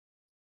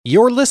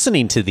You're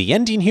listening to the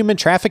Ending Human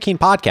Trafficking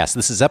podcast.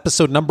 This is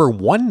episode number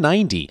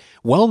 190,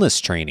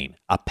 Wellness Training,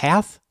 A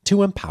Path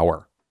to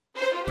Empower.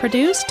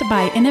 Produced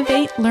by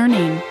Innovate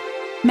Learning,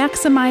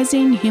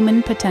 maximizing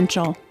human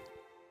potential.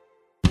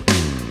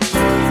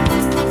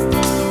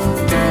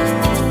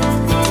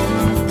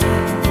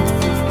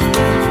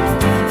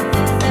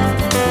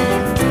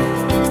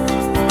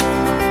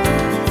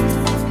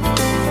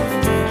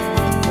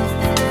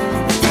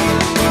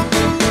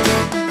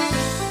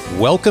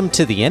 Welcome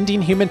to the Ending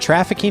Human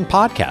Trafficking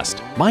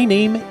podcast. My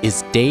name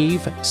is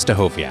Dave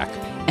Stachowiak.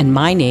 And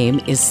my name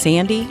is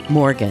Sandy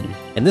Morgan.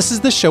 And this is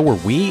the show where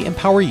we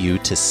empower you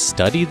to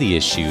study the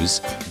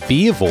issues,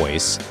 be a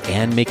voice,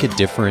 and make a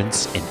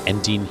difference in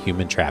ending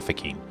human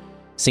trafficking.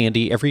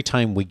 Sandy, every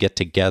time we get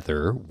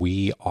together,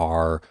 we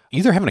are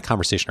either having a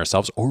conversation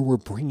ourselves or we're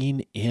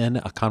bringing in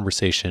a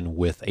conversation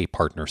with a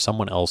partner,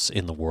 someone else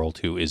in the world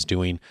who is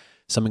doing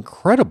some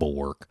incredible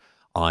work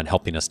on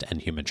helping us to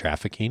end human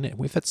trafficking. And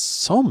we've had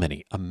so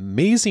many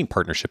amazing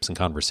partnerships and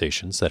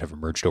conversations that have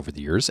emerged over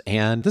the years.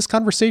 And this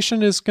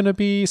conversation is going to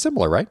be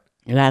similar, right?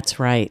 That's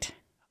right.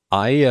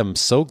 I am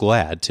so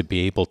glad to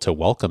be able to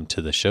welcome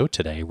to the show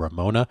today,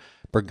 Ramona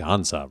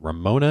Braganza.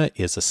 Ramona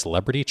is a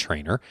celebrity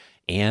trainer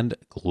and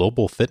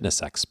global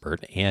fitness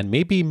expert, and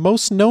maybe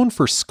most known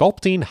for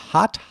sculpting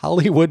hot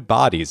Hollywood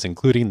bodies,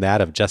 including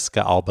that of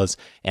Jessica Alba's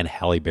and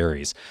Halle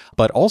Berry's,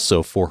 but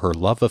also for her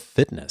love of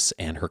fitness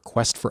and her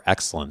quest for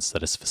excellence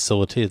that has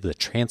facilitated the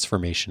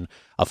transformation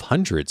of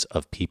hundreds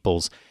of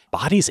people's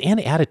bodies and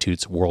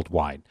attitudes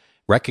worldwide.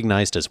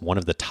 Recognized as one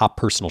of the top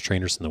personal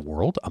trainers in the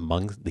world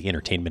among the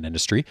entertainment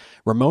industry,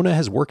 Ramona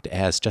has worked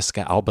as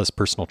Jessica Alba's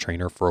personal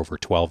trainer for over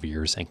 12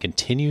 years and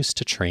continues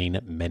to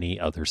train many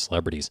other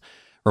celebrities.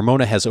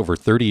 Ramona has over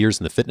 30 years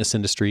in the fitness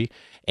industry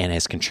and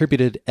has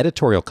contributed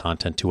editorial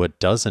content to a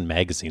dozen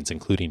magazines,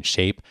 including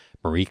Shape,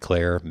 Marie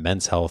Claire,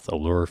 Men's Health,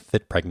 Allure,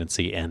 Fit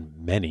Pregnancy, and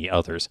many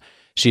others.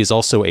 She is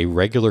also a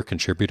regular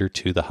contributor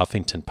to the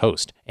Huffington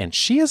Post, and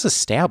she has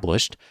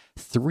established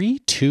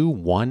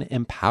 321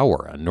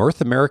 Empower, a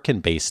North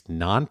American-based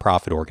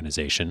nonprofit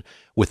organization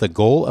with a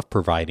goal of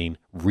providing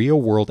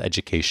real-world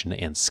education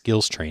and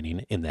skills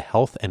training in the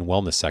health and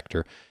wellness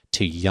sector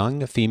to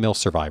young female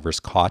survivors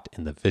caught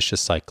in the vicious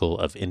cycle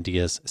of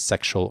India's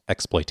sexual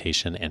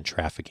exploitation and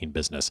trafficking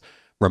business.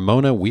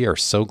 Ramona, we are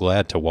so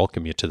glad to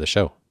welcome you to the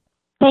show.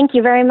 Thank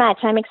you very much.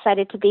 I'm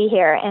excited to be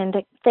here. And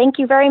thank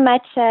you very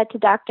much to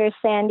Dr.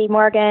 Sandy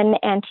Morgan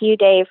and to you,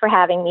 Dave, for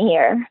having me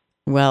here.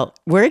 Well,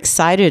 we're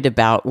excited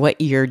about what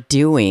you're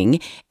doing.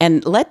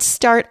 And let's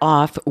start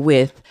off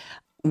with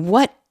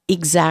what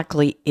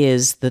exactly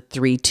is the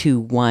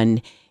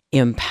 321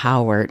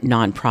 Empower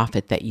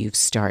nonprofit that you've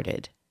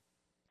started?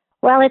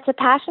 Well, it's a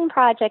passion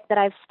project that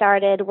I've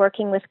started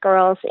working with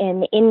girls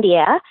in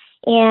India.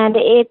 And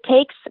it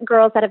takes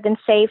girls that have been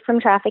saved from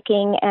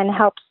trafficking and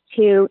helps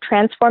to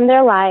transform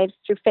their lives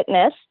through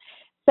fitness.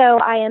 So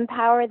I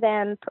empower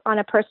them on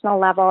a personal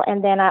level,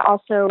 and then I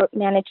also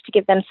manage to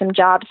give them some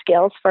job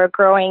skills for a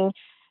growing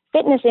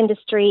fitness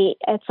industry.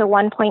 It's a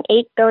 $1.8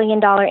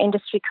 billion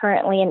industry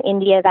currently in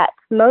India that's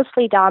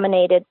mostly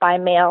dominated by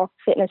male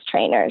fitness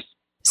trainers.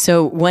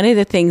 So one of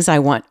the things I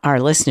want our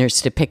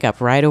listeners to pick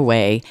up right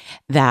away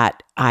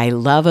that I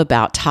love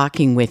about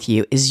talking with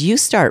you is you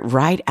start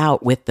right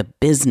out with the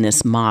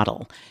business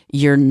model.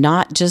 You're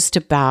not just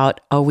about,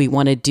 we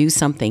want to do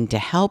something to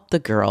help the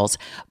girls,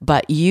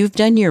 but you've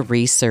done your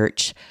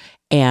research.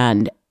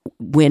 And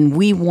when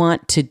we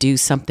want to do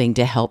something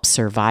to help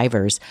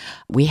survivors,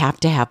 we have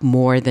to have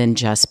more than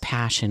just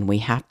passion. We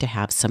have to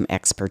have some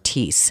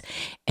expertise.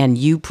 And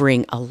you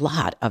bring a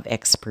lot of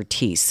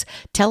expertise.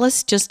 Tell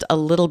us just a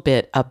little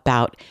bit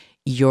about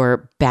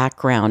your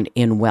background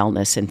in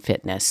wellness and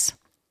fitness.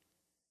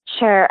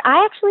 Sure.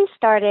 I actually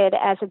started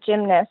as a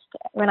gymnast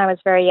when I was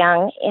very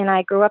young, and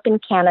I grew up in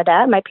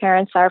Canada. My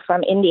parents are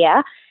from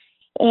India.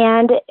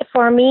 And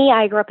for me,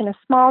 I grew up in a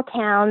small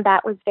town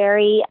that was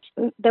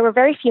there were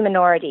very few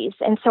minorities.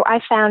 And so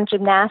I found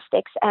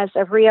gymnastics as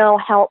a real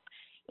help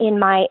in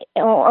my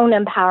own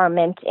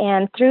empowerment.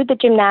 And through the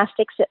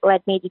gymnastics, it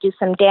led me to do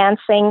some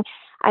dancing.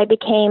 I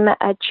became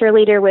a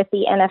cheerleader with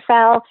the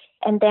NFL,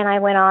 and then I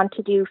went on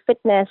to do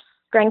fitness,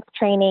 strength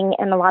training,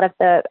 and a lot of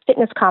the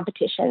fitness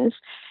competitions.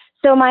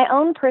 So my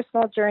own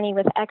personal journey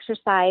with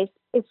exercise,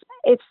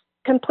 it's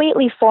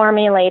completely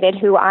formulated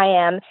who I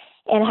am.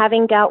 And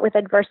having dealt with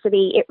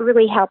adversity, it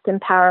really helped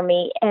empower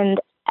me.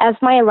 And as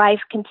my life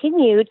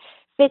continued,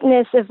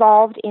 fitness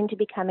evolved into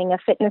becoming a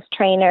fitness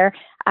trainer.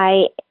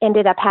 I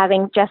ended up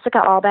having Jessica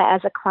Alba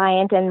as a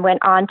client and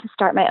went on to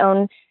start my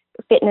own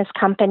fitness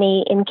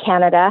company in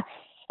Canada.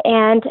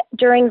 And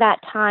during that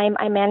time,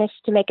 I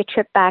managed to make a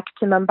trip back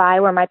to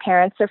Mumbai, where my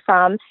parents are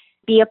from,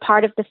 be a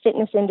part of the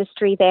fitness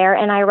industry there.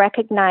 And I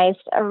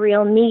recognized a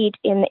real need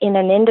in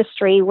an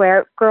industry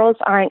where girls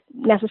aren't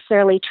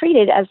necessarily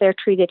treated as they're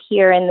treated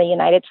here in the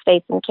United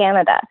States and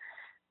Canada.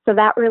 So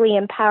that really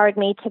empowered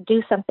me to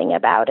do something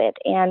about it.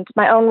 And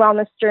my own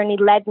wellness journey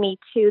led me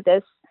to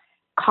this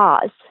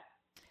cause.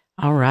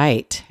 All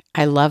right.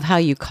 I love how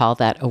you call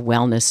that a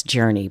wellness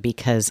journey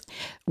because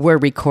we're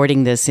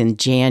recording this in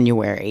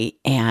January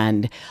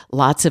and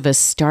lots of us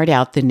start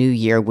out the new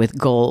year with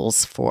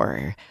goals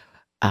for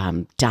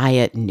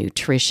diet and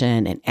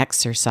nutrition and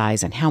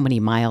exercise and how many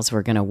miles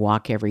we're going to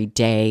walk every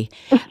day.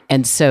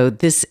 And so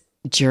this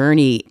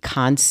journey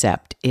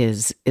concept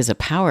is a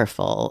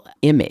powerful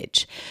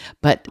image.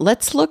 But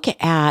let's look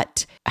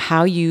at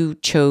how you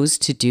chose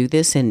to do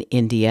this in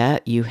India.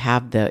 You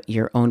have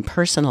your own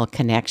personal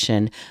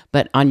connection,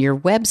 but on your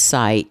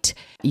website,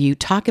 you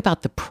talk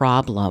about the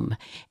problem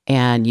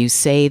and you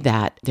say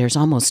that there's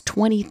almost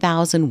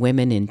 20,000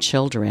 women and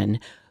children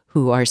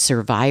who are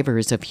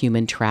survivors of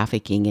human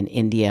trafficking in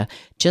India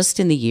just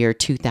in the year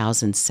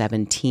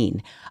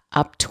 2017,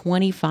 up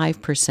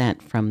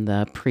 25% from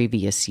the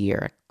previous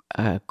year,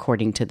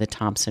 according to the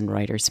Thomson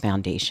Reuters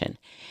Foundation.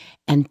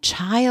 And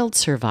child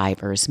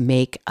survivors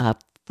make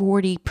up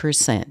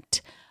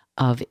 40%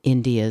 of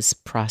India's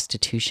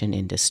prostitution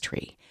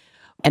industry.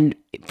 And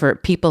for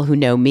people who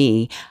know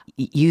me,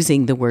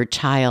 using the word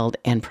child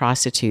and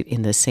prostitute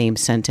in the same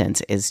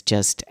sentence is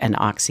just an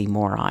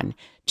oxymoron.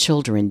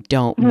 Children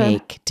don't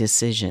make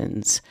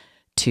decisions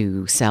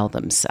to sell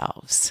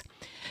themselves.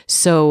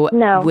 So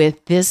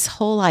with this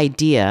whole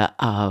idea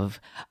of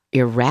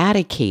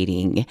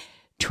eradicating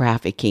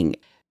trafficking,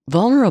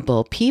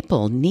 vulnerable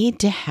people need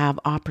to have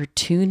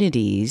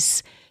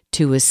opportunities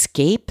to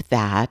escape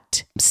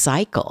that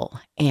cycle.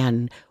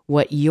 And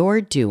what you're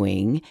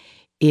doing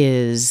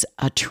is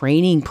a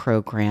training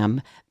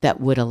program that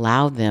would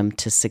allow them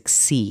to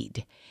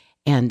succeed.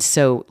 And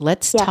so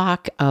let's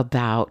talk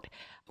about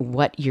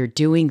what you're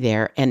doing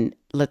there. And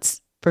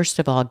let's first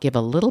of all give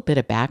a little bit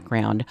of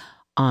background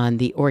on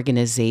the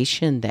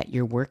organization that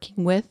you're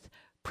working with,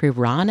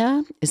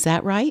 Prerana. Is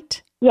that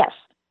right? Yes,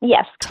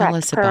 correct. Tell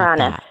us Prerana. about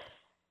that.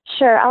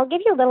 Sure. I'll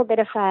give you a little bit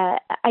of an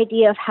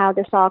idea of how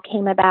this all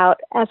came about.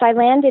 As I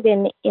landed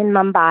in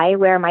Mumbai,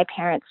 where my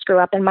parents grew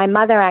up, and my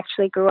mother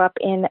actually grew up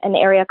in an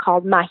area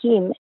called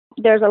Mahim.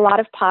 There's a lot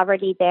of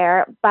poverty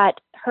there, but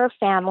her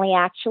family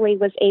actually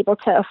was able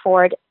to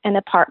afford an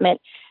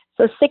apartment.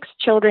 So 6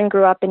 children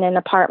grew up in an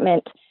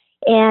apartment.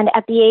 And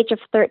at the age of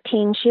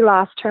 13, she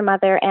lost her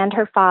mother and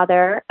her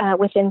father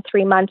within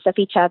 3 months of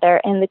each other.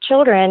 And the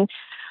children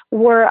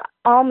were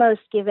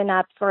almost given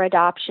up for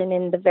adoption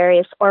in the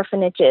various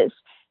orphanages.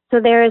 So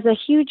there is a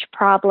huge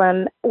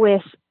problem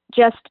with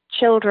just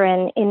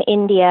children in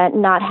India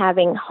not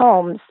having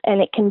homes, and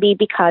it can be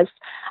because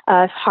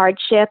of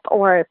hardship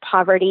or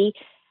poverty.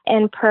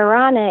 And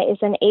Prerana is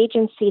an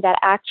agency that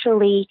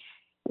actually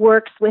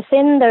works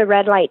within the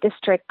red light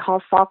district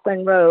called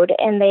Falkland Road,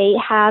 and they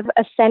have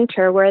a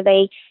center where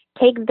they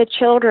take the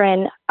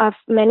children of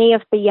many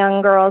of the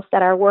young girls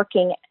that are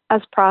working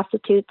as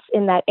prostitutes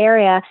in that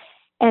area.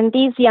 And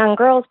these young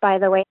girls, by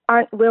the way,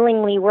 aren't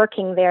willingly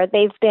working there.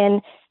 They've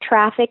been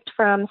trafficked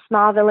from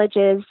small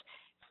villages,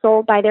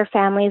 sold by their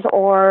families,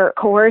 or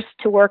coerced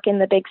to work in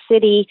the big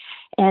city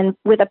and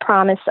with a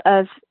promise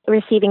of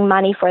receiving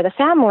money for the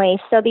family.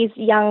 So these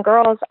young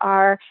girls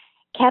are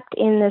kept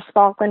in this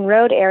Falkland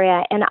Road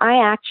area. And I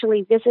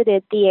actually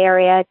visited the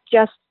area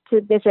just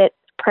to visit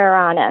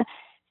Prerana.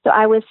 So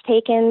I was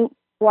taken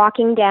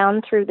walking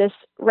down through this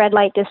red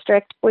light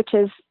district, which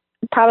is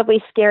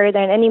probably scarier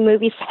than any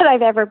movie set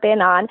I've ever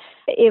been on.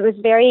 It was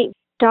very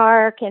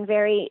dark and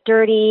very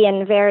dirty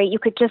and you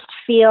could just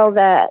feel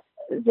the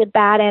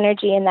bad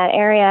energy in that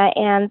area.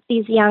 And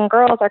these young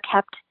girls are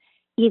kept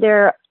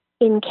either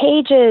in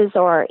cages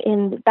or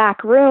in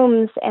back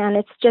rooms. And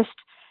it's just,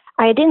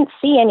 I didn't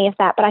see any of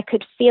that, but I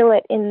could feel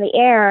it in the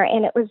air,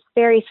 and it was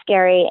very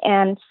scary.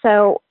 And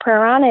so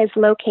Prerana is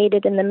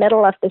located in the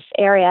middle of this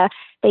area.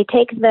 They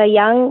take the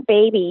young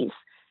babies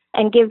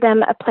and give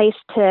them a place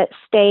to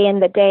stay in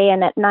the day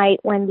and at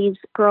night when these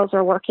girls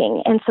are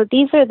working. And so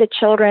these are the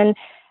children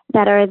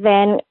that are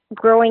then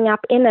growing up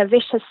in a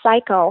vicious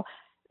cycle.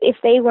 If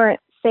they weren't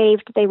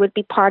saved, they would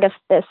be part of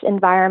this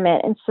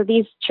environment. And so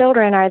these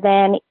children are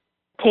then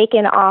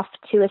taken off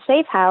to a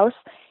safe house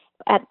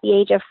at the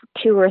age of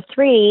 2 or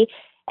 3,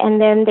 and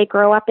then they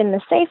grow up in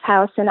the safe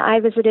house. And I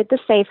visited the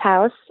safe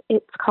house.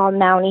 It's called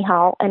Nauni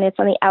Hall, and it's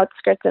on the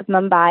outskirts of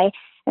Mumbai.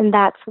 And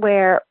that's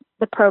where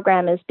the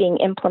program is being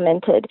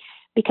implemented,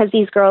 because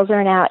these girls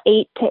are now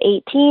 8 to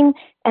 18,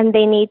 and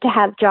they need to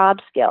have job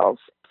skills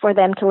for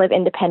them to live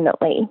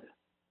independently.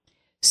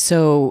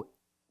 So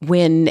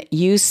when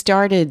you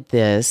started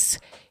this,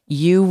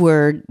 you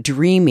were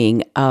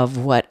dreaming of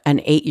what an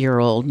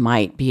 8-year-old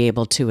might be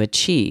able to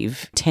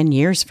achieve 10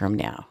 years from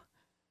now.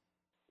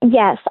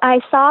 Yes,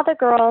 I saw the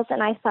girls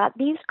and I thought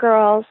these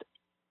girls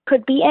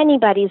could be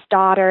anybody's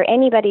daughter,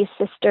 anybody's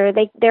sister.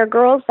 They're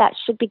girls that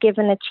should be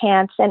given a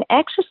chance. And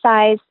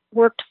exercise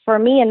worked for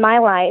me in my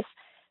life.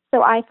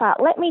 So I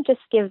thought, let me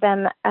just give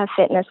them a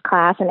fitness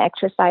class, an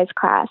exercise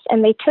class.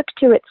 And they took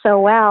to it so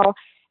well,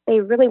 they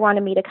really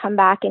wanted me to come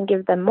back and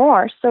give them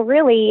more. So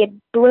really, it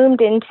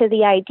bloomed into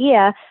the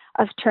idea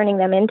of turning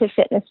them into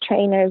fitness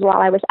trainers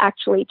while I was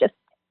actually just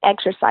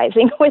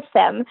exercising with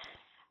them.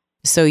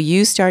 So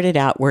you started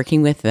out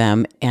working with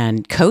them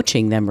and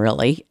coaching them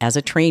really as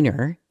a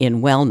trainer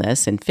in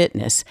wellness and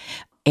fitness.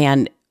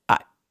 And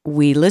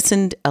we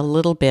listened a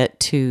little bit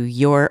to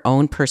your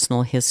own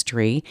personal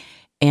history,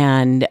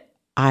 and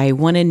I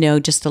want to know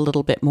just a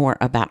little bit more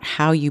about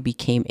how you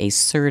became a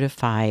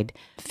certified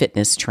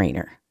fitness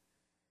trainer.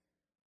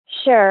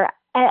 Sure.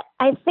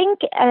 I think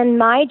in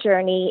my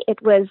journey,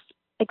 it was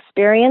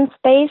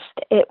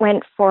experience-based. It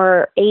went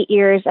for 8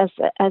 years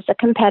as a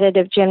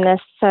competitive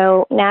gymnast.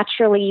 So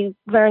naturally, you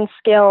learn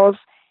skills,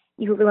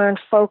 you learn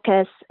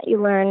focus,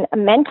 you learn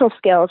mental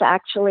skills,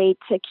 actually,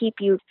 to keep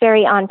you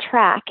very on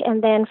track.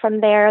 And then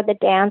from there, the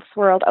dance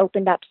world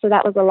opened up. So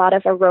that was a lot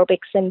of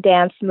aerobics and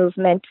dance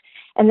movement.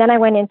 And then I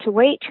went into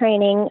weight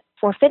training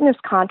for fitness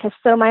contests.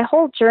 So my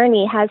whole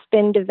journey has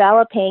been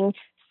developing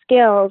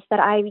skills that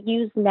I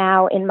use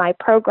now in my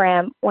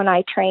program when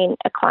I train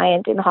a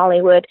client in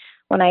Hollywood,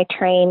 when I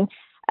train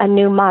a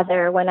new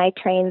mother, when I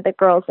train the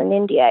girls in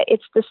India.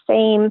 It's the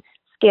same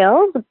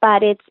skills,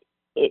 but it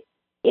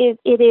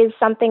is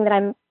something that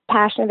I'm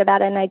passionate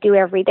about and I do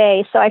every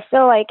day. So I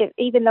feel like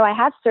even though I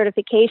have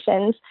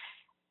certifications,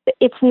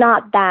 it's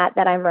not that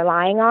I'm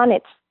relying on.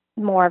 It's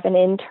more of an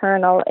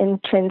internal,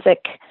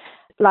 intrinsic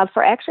love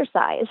for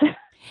exercise.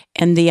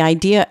 And the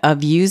idea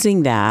of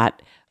using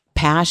that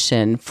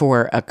passion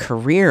for a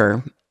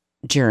career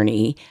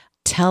journey,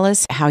 tell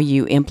us how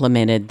you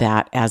implemented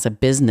that as a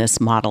business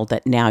model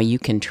that now you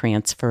can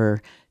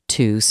transfer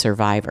to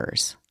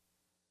survivors.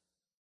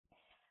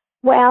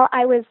 Well,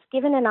 I was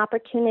given an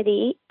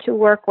opportunity to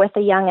work with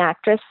a young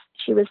actress.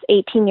 She was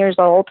 18 years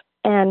old,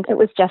 and it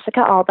was Jessica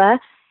Alba.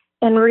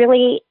 And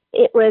really,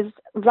 it was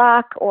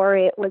luck, or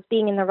it was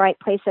being in the right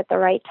place at the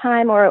right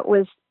time, or it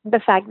was the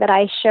fact that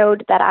I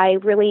showed that I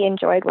really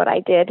enjoyed what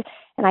I did.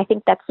 And I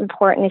think that's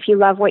important. If you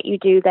love what you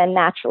do, then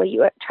naturally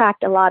you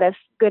attract a lot of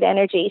good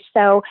energy.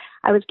 So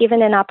I was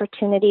given an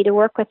opportunity to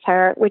work with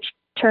her, which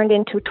turned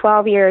into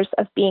 12 years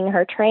of being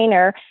her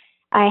trainer.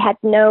 I had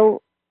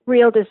no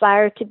real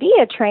desire to be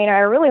a trainer. I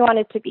really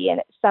wanted to be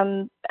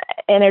some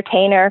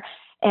entertainer.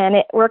 And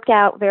it worked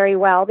out very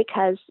well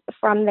because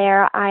from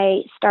there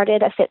I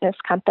started a fitness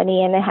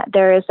company, and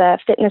there is a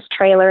fitness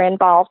trailer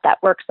involved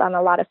that works on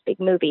a lot of big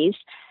movies.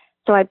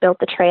 So I built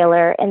the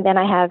trailer, and then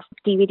I have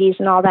DVDs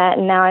and all that.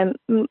 And now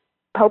I'm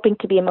hoping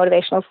to be a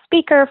motivational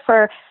speaker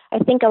for, I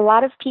think, a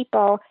lot of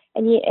people.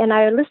 And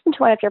I listened to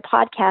one of your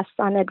podcasts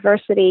on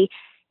adversity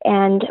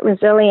and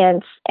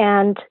resilience,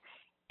 and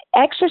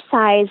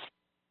exercise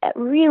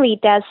really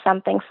does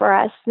something for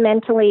us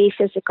mentally,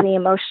 physically,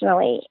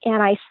 emotionally.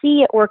 And I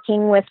see it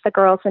working with the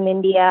girls in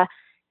India,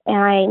 and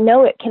I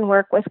know it can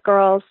work with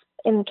girls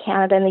in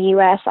Canada and the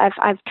U.S.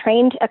 I've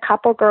trained a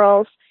couple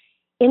girls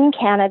in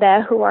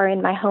Canada who are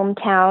in my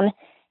hometown,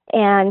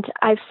 and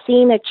I've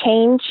seen a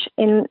change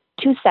in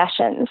 2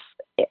 sessions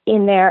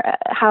in their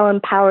how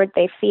empowered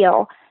they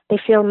feel. They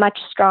feel much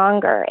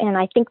stronger, and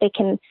I think they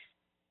can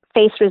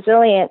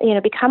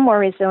become more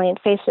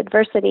resilient, face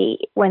adversity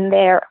when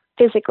they're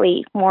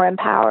physically more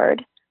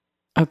empowered.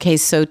 Okay,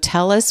 so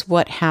tell us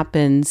what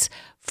happens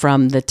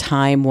from the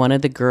time one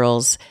of the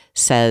girls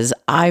says,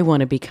 I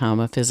want to become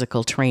a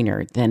physical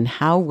trainer. Then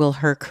how will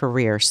her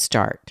career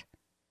start?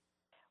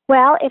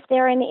 Well, if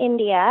they're in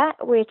India,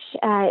 which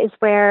is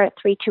where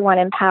 321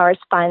 Empowers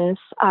funds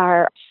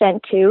are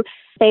sent to,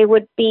 they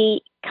would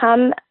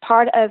become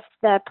part of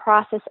the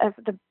process of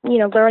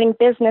learning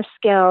business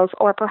skills,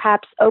 or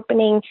perhaps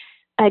opening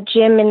a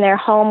gym in their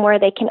home where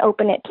they can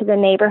open it to the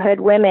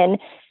neighborhood women.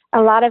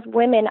 A lot of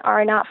women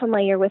are not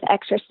familiar with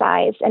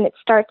exercise, and it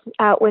starts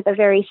out with a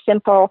very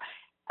simple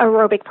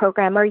aerobic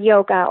program or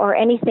yoga or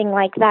anything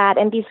like that.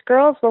 And these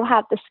girls will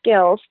have the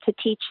skills to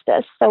teach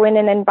this. So in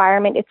an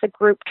environment, it's a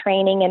group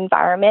training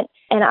environment,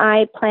 and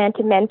I plan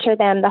to mentor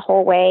them the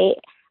whole way.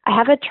 I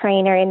have a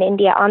trainer in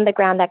India on the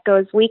ground that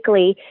goes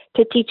weekly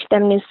to teach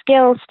them new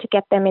skills, to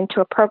get them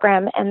into a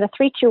program. And the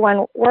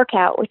 321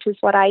 workout, which is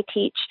what I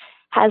teach,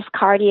 has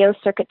cardio,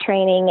 circuit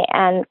training,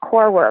 and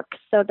core work.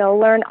 So they'll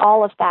learn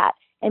all of that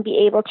and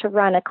be able to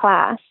run a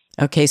class.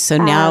 Okay, so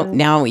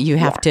now you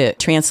have to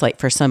translate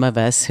for some of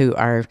us who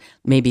are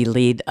maybe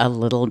lead a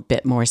little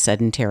bit more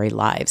sedentary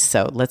lives.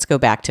 So let's go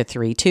back to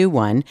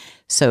 321.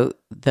 So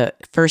the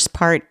first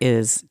part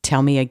is,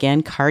 tell me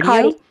again,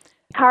 cardio?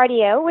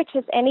 Cardio, which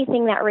is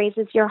anything that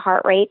raises your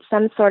heart rate,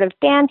 some sort of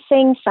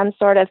dancing, some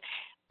sort of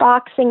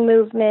boxing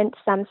movement,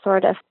 some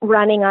sort of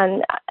running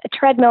on a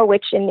treadmill,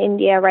 which in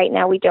India right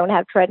now we don't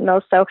have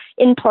treadmills. So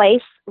in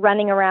place,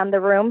 running around the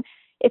room.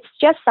 It's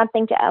just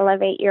something to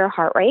elevate your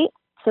heart rate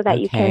so that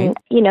you can,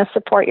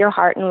 support your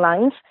heart and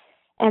lungs.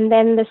 And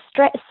then the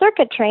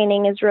circuit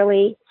training is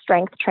really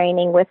strength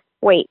training with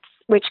weights,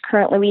 which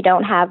currently we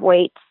don't have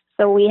weights.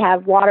 So we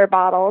have water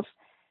bottles.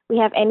 We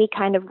have any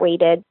kind of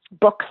weighted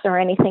books or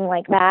anything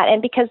like that.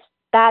 And because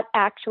that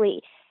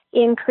actually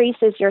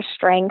increases your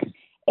strength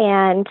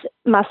and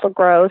muscle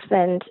growth,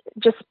 and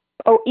just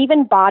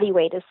even body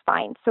weight is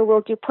fine. So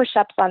we'll do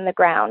push-ups on the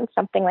ground,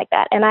 something like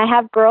that. And I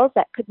have girls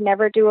that could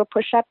never do a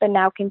push-up and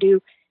now can do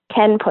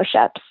 10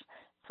 push-ups.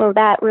 So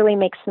that really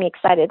makes me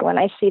excited when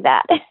I see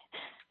that.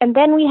 And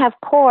then we have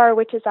core,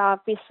 which is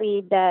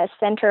obviously the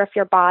center of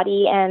your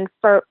body, and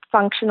for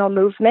functional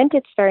movement,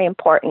 it's very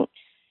important.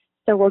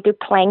 So we'll do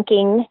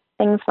planking,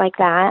 things like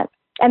that.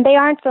 And they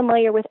aren't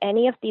familiar with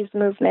any of these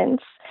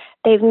movements.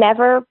 They've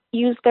never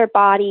used their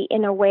body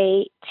in a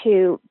way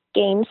to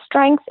gain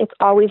strength. It's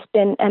always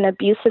been an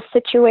abusive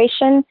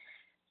situation.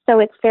 So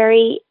it's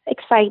very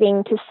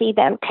exciting to see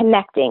them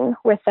connecting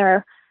with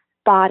their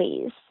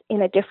bodies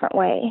in a different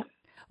way.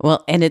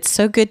 Well, and it's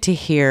so good to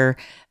hear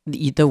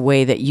the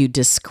way that you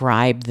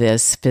describe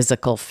this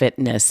physical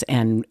fitness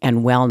and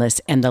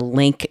wellness, and the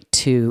link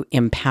to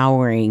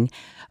empowering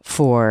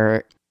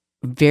for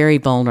very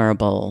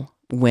vulnerable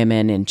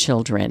women and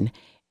children,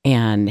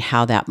 and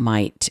how that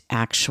might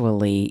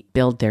actually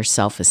build their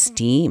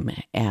self-esteem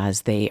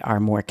as they are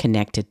more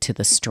connected to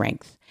the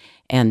strength.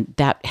 And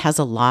that has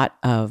a lot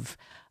of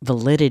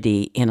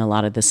validity in a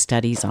lot of the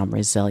studies on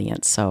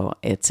resilience. So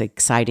it's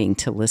exciting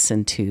to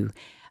listen to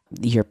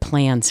your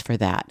plans for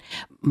that.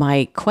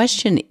 My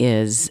question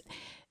is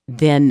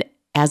then,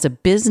 as a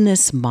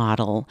business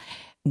model,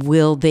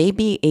 will they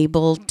be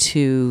able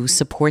to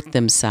support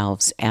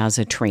themselves as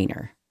a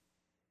trainer?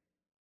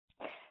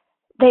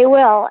 They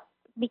will,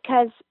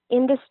 because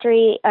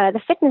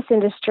the fitness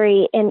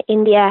industry in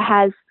India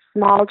has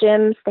small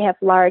gyms, they have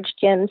large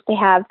gyms, they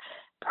have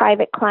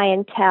private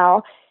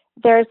clientele.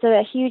 There's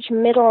a huge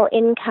middle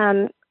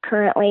income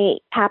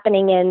currently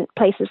happening in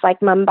places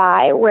like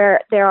Mumbai,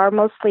 where there are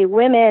mostly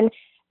women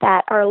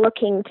that are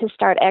looking to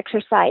start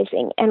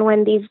exercising. And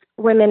when these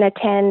women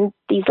attend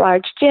these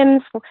large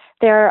gyms,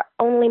 they're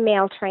only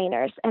male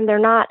trainers, and they're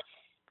not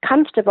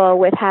comfortable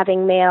with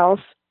having males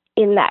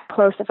in that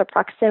close of a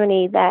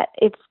proximity, that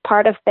it's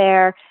part of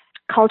their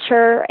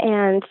culture.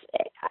 And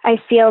I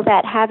feel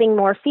that having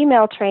more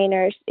female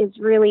trainers is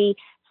really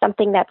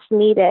something that's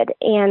needed.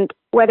 And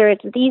whether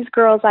it's these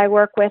girls I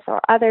work with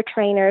or other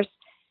trainers,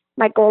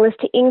 my goal is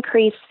to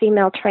increase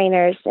female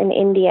trainers in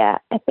India.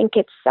 I think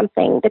it's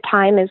something, the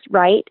time is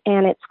right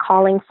and it's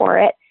calling for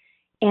it.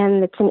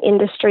 And it's an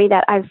industry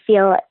that I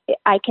feel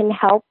I can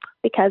help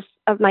because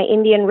of my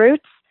Indian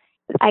roots.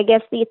 I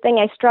guess the thing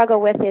I struggle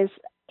with is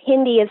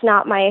Hindi is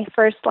not my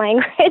first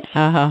language,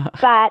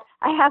 but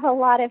I have a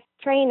lot of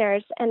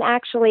trainers, and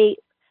actually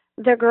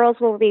the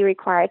girls will be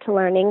required to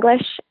learn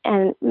English,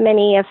 and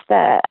many of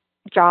the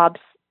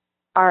jobs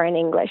are in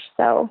English.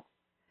 So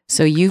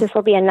this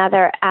will be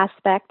another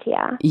aspect,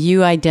 yeah.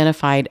 You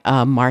identified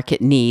a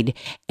market need,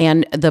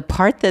 and the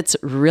part that's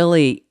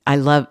really, I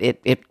love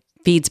it, it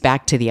feeds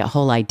back to the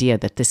whole idea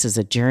that this is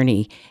a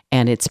journey,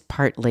 and it's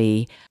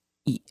partly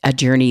a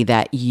journey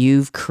that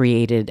you've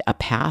created a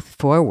path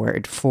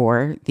forward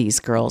for these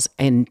girls.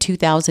 In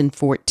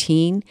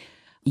 2014,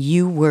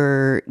 you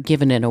were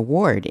given an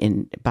award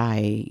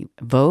by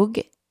Vogue.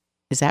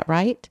 Is that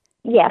right?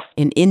 Yes.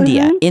 In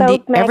India.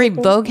 Mm-hmm. Every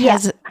Vogue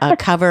has a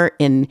cover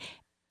in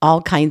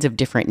all kinds of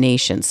different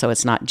nations. So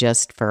it's not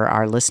just for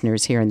our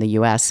listeners here in the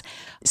U.S.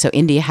 So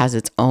India has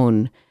its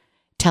own.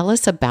 Tell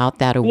us about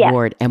that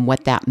award and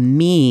what that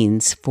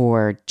means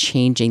for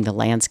changing the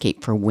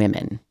landscape for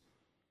women.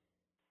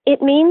 It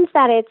means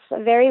that it's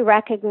a very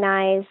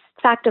recognized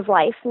fact of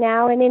life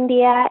now in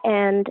India.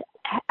 And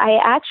I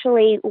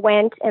actually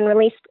went and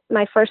released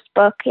my first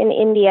book in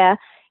India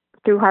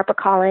through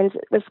HarperCollins.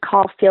 It was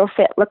called Feel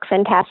Fit, Look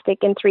Fantastic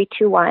in 3,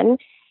 2, 1.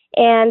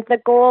 And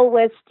the goal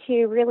was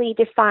to really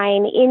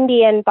define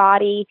Indian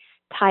body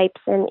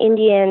types and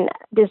Indian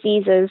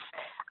diseases.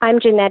 I'm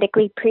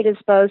genetically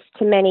predisposed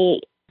to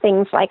many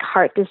things like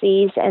heart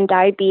disease and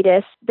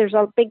diabetes. There's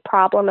a big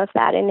problem of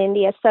that in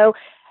India. So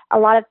a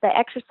lot of the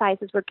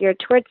exercises were geared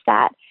towards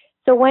that.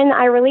 So when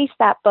I released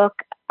that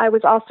book, I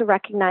was also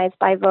recognized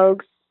by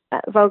Vogue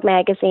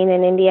magazine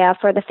in India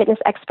for the Fitness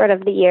Expert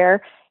of the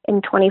Year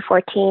in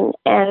 2014.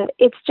 And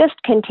it's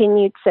just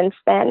continued since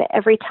then.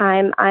 Every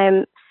time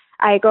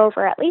I go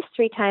over at least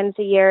 3 times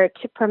a year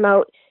to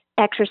promote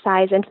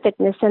exercise and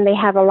fitness, and they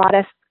have a lot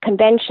of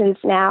conventions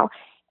now.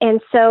 And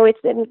so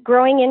it's a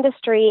growing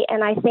industry,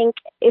 and I think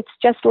it's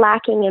just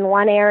lacking in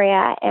one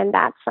area, and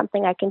that's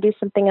something I can do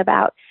something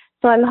about.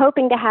 So I'm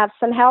hoping to have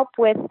some help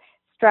with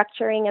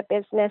structuring a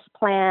business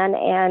plan,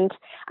 and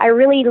I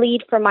really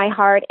lead from my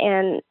heart,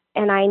 and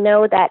I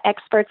know that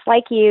experts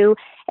like you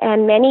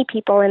and many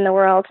people in the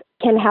world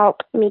can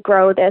help me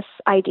grow this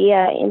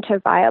idea into a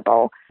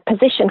viable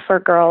position for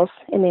girls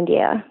in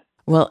India.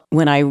 Well,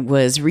 when I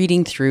was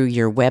reading through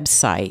your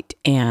website,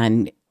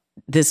 and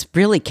this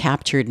really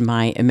captured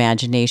my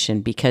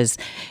imagination, because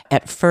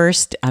at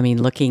first,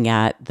 looking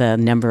at the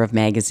number of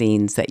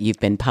magazines that you've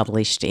been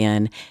published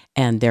in,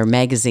 and they're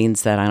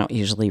magazines that I don't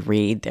usually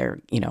read. They're,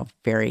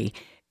 very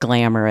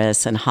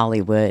glamorous and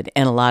Hollywood,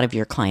 and a lot of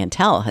your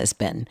clientele has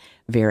been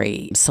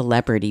very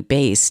celebrity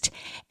based.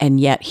 And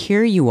yet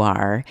here you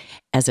are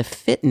as a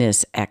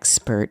fitness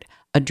expert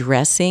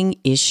addressing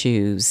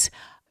issues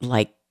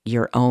like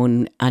your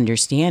own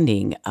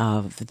understanding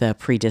of the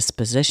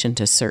predisposition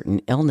to certain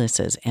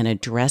illnesses and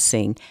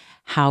addressing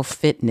how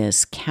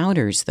fitness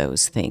counters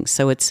those things.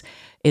 So it's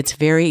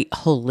very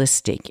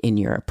holistic in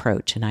your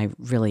approach, and I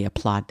really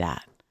applaud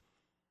that.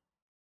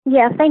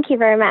 Yeah, thank you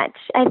very much.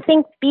 I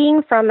think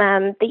being from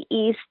the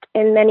East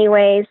in many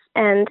ways,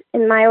 and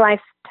in my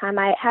lifetime,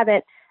 I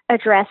haven't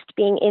addressed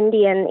being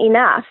Indian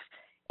enough,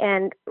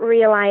 and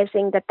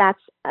realizing that that's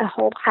a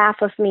whole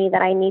half of me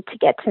that I need to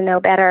get to know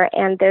better.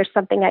 And there's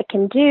something I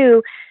can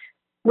do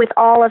with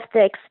all of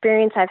the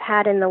experience I've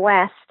had in the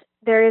West.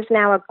 There is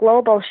now a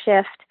global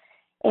shift,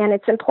 and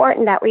it's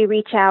important that we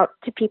reach out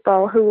to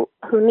people who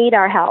need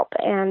our help.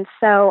 And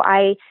so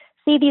I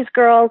see these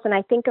girls and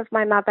I think of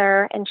my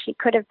mother, and she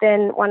could have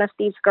been one of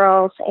these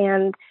girls,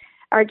 and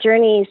our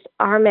journeys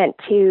are meant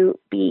to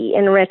be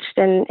enriched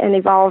and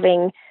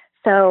evolving.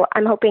 So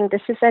I'm hoping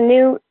this is a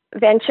new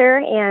venture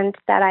and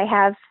that I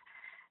have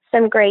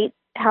some great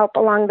help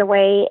along the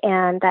way,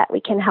 and that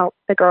we can help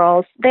the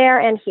girls there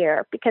and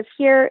here, because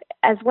here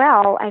as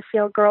well, I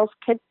feel girls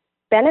could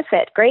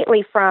benefit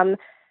greatly from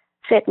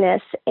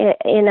fitness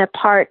in a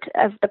part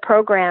of the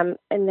program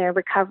in their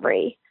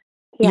recovery.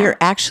 Yeah. You're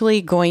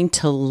actually going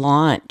to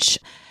launch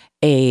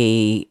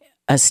a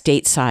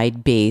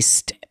stateside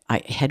based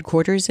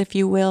headquarters, if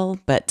you will,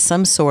 but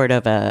some sort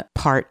of a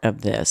part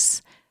of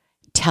this.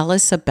 Tell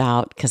us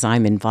about, because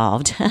I'm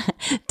involved,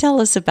 tell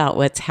us about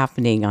what's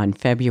happening on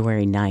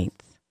February 9th.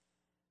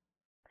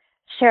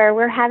 Sure.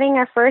 We're having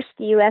our first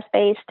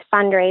U.S.-based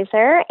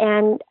fundraiser,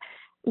 and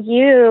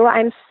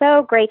I'm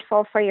so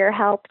grateful for your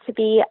help to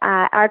be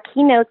our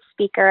keynote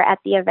speaker at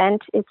the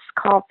event. It's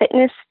called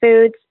Fitness,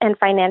 Foods, and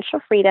Financial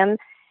Freedom,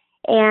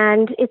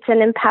 and it's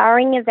an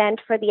empowering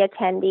event for the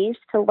attendees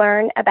to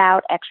learn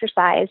about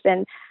exercise.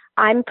 And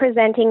I'm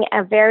presenting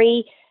a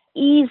very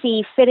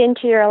easy fit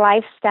into your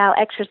lifestyle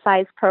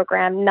exercise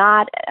program,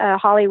 not a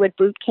Hollywood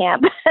boot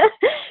camp.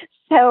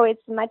 So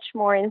it's much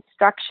more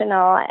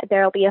instructional.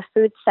 There'll be a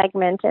food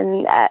segment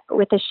and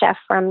with a chef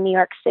from New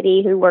York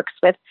City who works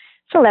with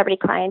celebrity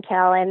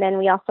clientele. And then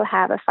we also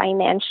have a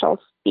financial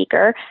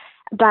speaker.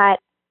 But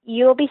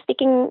you'll be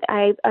speaking,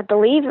 I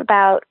believe,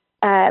 about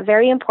a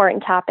very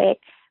important topic,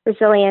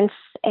 resilience.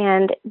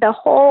 And the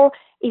whole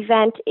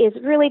event is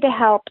really to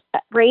help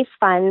raise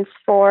funds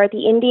for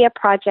the India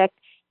Project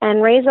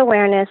and raise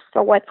awareness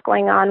for what's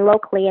going on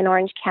locally in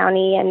Orange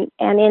County and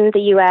in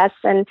the U.S.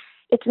 And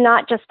it's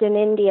not just in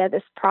India,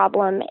 this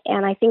problem.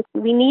 And I think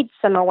we need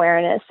some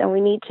awareness, and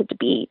we need to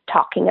be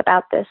talking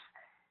about this.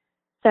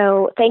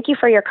 So thank you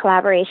for your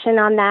collaboration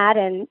on that.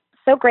 And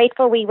so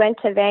grateful we went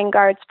to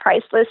Vanguard's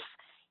Priceless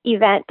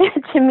event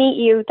to meet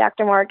you,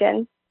 Dr.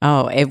 Morgan.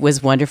 Oh, it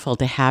was wonderful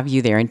to have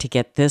you there and to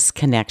get this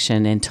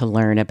connection and to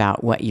learn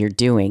about what you're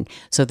doing.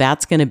 So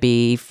that's going to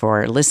be,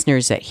 for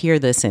listeners that hear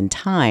this in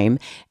time,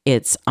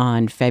 it's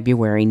on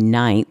February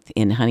 9th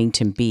in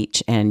Huntington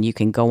Beach, and you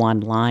can go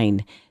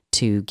online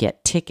to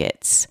get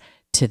tickets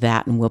to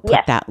that, and we'll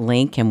put that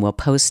link and we'll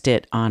post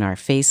it on our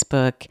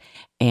Facebook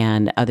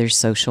and other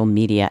social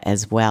media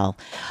as well.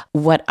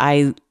 What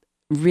I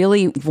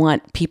really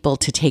want people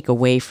to take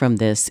away from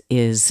this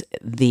is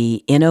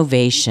the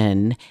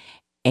innovation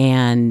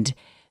and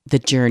the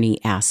journey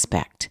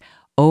aspect.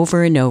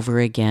 Over and over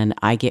again,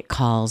 I get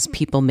calls,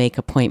 people make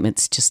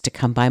appointments just to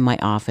come by my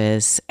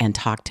office and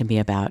talk to me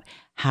about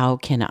how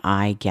can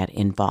I get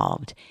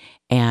involved.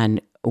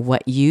 And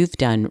what you've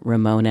done,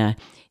 Ramona,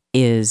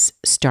 is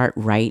start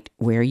right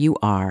where you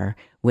are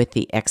with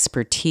the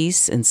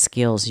expertise and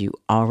skills you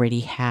already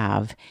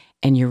have,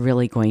 and you're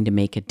really going to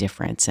make a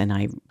difference. And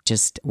I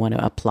just want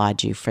to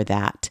applaud you for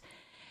that.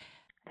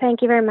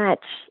 Thank you very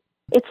much.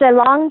 It's a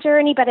long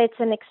journey, but it's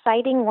an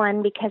exciting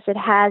one because it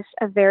has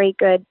a very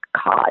good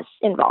cause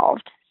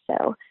involved.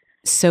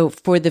 So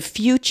for the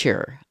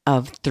future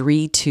of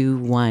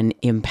 3-2-1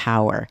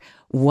 Empower,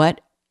 what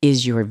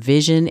is your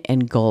vision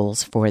and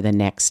goals for the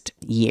next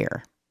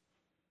year?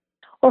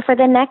 Well, for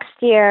the next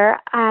year,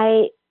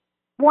 I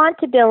want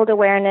to build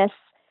awareness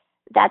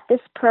that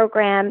this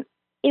program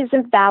is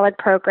a valid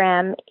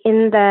program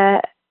in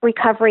the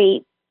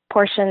recovery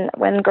portion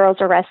when girls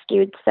are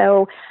rescued.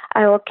 So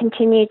I will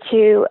continue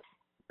to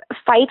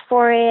fight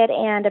for it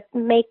and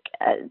make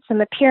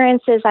some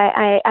appearances.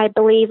 I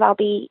believe I'll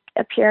be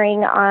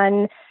appearing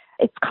on,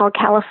 it's called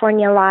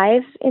California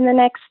Live in the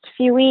next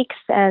few weeks,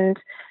 and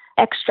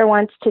Extra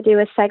wants to do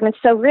a segment.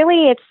 So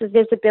really it's the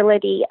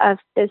visibility of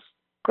this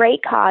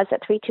great cause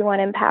that 3-2-1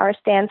 Empower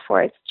stands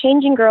for. It's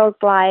changing girls'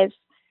 lives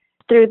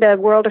through the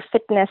world of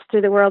fitness,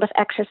 through the world of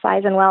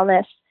exercise and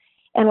wellness.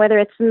 And whether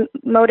it's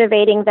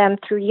motivating them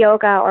through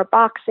yoga or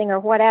boxing or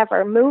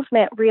whatever,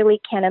 movement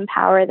really can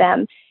empower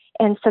them.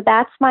 And so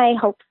that's my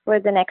hope for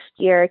the next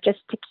year, just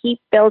to keep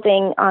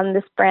building on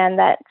this brand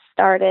that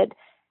started.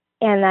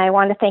 And I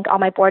want to thank all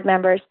my board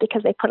members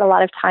because they put a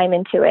lot of time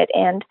into it.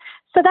 And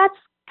so that's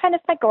kind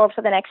of my goal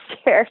for the next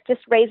year,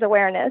 just raise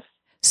awareness.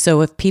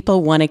 So if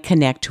people want to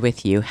connect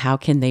with you, how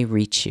can they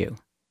reach you?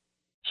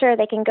 Sure,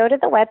 they can go to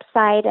the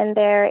website and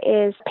there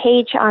is a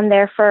page on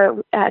there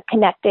for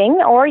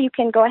connecting, or you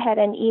can go ahead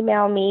and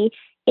email me,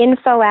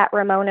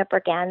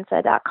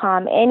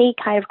 info@ramonaberganza.com. Any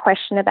kind of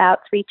question about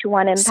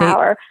 3-2-1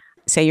 Empower.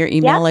 Say your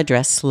email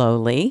address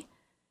slowly.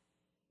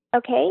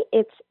 Okay,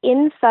 it's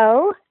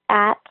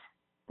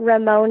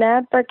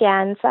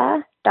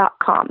info@ramonaberganza,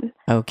 insurejustice.com.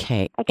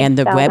 Okay. I can And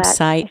the spell that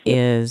website if you-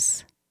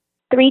 is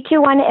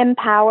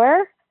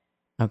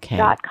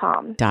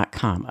 321empower.com.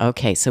 .com.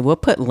 Okay, so we'll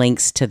put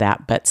links to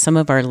that, but some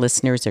of our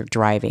listeners are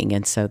driving,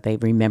 and so they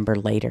remember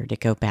later to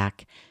go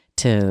back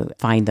to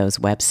find those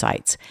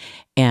websites.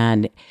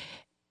 And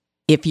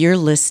if you're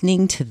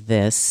listening to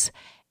this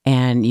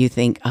and you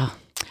think, oh,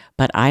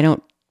 but I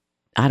don't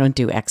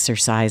do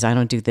exercise, I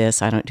don't do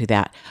this, I don't do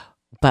that.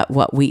 But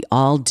what we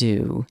all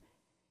do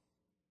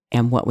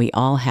and what we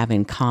all have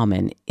in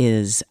common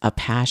is a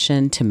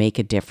passion to make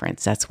a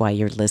difference. That's why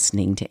you're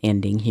listening to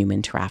Ending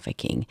Human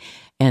Trafficking.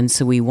 And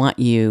so we want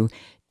you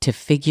to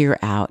figure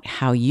out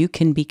how you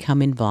can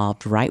become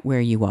involved right where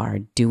you are,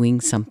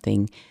 doing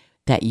something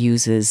that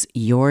uses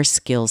your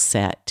skill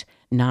set.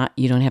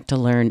 You don't have to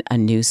learn a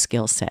new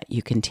skill set.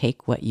 You can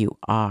take what you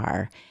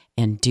are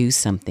and do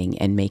something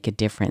and make a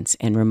difference.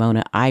 And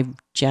Ramona, I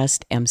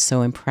just am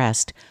so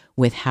impressed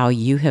with how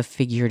you have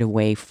figured a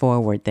way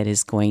forward that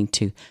is going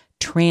to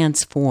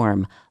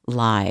transform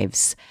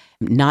lives,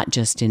 not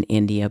just in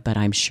India, but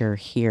I'm sure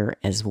here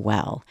as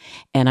well.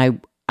 And I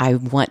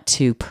want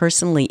to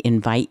personally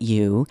invite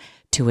you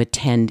to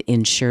attend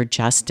Ensure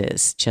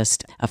Justice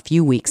just a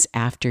few weeks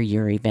after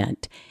your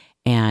event.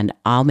 And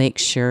I'll make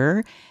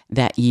sure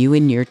that you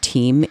and your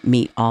team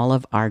meet all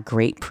of our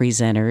great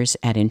presenters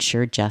at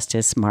Ensure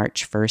Justice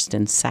March 1st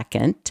and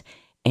 2nd.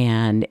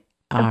 And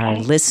our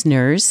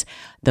listeners,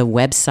 the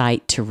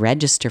website to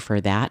register for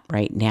that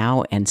right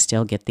now and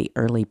still get the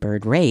early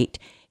bird rate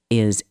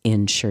is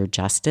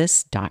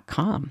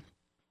insurejustice.com.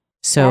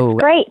 So that's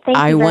great. Thank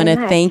you I want to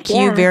very much. thank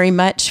you very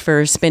much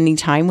for spending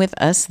time with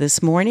us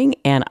this morning.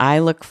 And I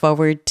look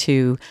forward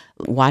to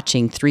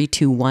watching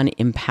 321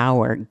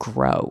 Empower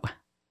grow.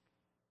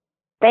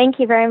 Thank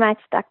you very much,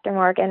 Dr.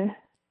 Morgan.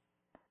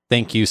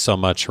 Thank you so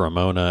much,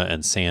 Ramona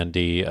and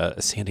Sandy.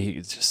 Sandy,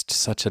 it's just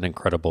such an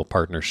incredible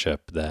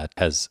partnership that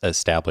has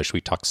established. We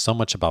talk so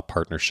much about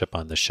partnership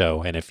on the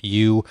show. And if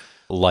you,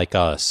 like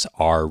us,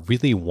 are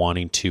really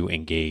wanting to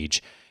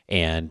engage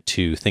and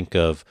to think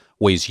of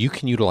ways you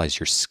can utilize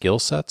your skill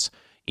sets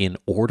in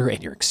order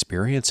and your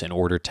experience in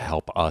order to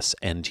help us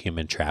end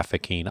human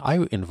trafficking,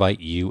 I invite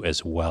you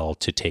as well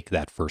to take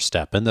that first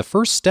step. And the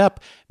first step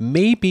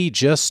may be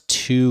just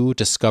to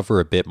discover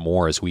a bit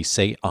more, as we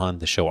say on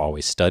the show,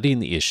 always studying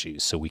the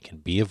issues so we can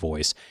be a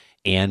voice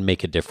and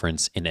make a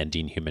difference in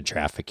ending human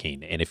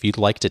trafficking. And if you'd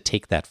like to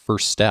take that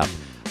first step,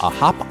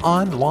 hop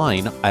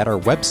online at our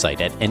website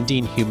at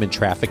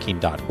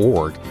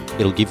endinghumantrafficking.org.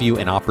 It'll give you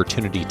an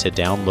opportunity to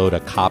download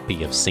a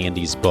copy of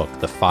Sandy's book,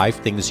 The 5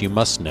 Things You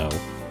Must Know,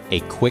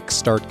 a quick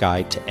start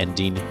guide to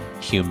ending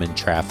human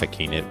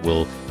trafficking. It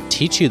will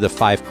teach you the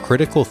 5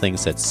 critical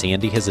things that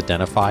Sandy has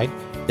identified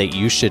that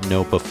you should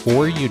know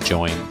before you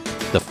join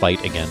the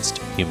fight against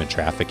human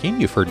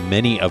trafficking. You've heard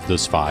many of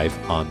those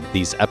 5 on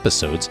these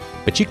episodes,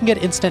 but you can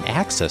get instant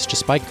access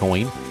just by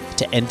going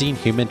to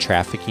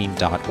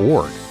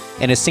endinghumantrafficking.org.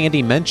 And as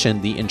Sandy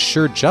mentioned, the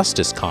Ensure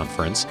Justice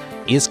Conference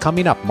is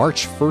coming up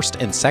March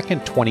 1st and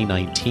 2nd,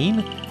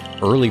 2019.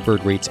 Early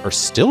bird rates are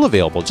still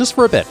available just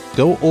for a bit.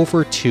 Go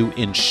over to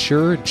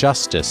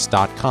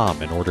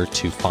insurejustice.com in order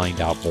to find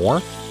out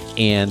more.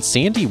 And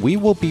Sandy, we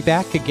will be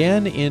back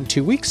again in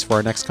 2 weeks for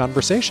our next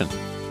conversation.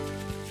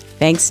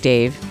 Thanks,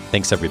 Dave.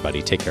 Thanks,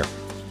 everybody. Take care.